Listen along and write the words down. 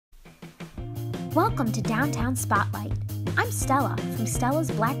Welcome to Downtown Spotlight. I'm Stella from Stella's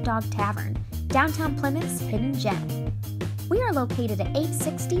Black Dog Tavern, downtown Plymouth's hidden gem. We are located at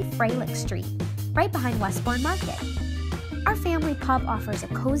 860 Fralick Street, right behind Westbourne Market. Our family pub offers a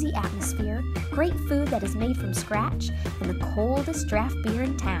cozy atmosphere, great food that is made from scratch, and the coldest draft beer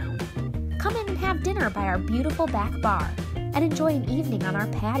in town. Come in and have dinner by our beautiful back bar, and enjoy an evening on our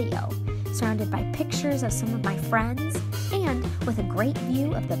patio, surrounded by pictures of some of my friends, and with a great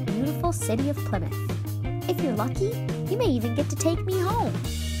view of the beautiful city of Plymouth. If you're lucky, you may even get to take me home.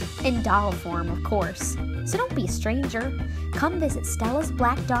 In doll form, of course. So don't be a stranger. Come visit Stella's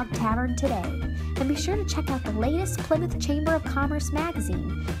Black Dog Tavern today, and be sure to check out the latest Plymouth Chamber of Commerce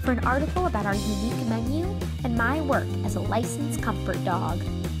magazine for an article about our unique menu and my work as a licensed comfort dog.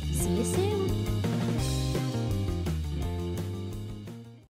 See you soon.